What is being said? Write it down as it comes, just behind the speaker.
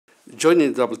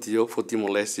Joining WTO for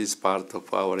Timor-Leste is part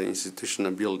of our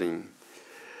institutional building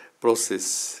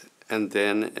process, and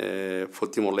then for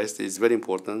Timor-Leste is very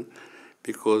important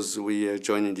because we are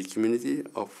joining the community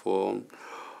of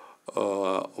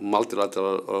a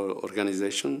multilateral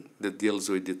organization that deals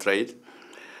with the trade.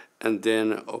 And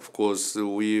then, of course,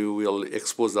 we will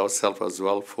expose ourselves as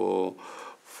well for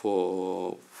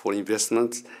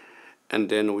investments, and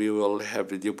then we will have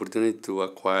the opportunity to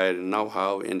acquire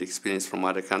know-how and experience from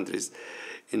other countries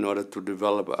in order to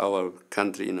develop our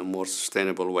country in a more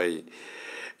sustainable way.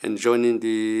 And joining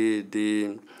the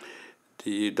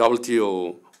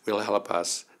WTO will help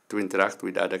us to interact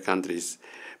with other countries,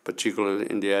 particularly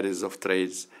in the areas of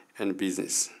trade and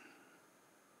business.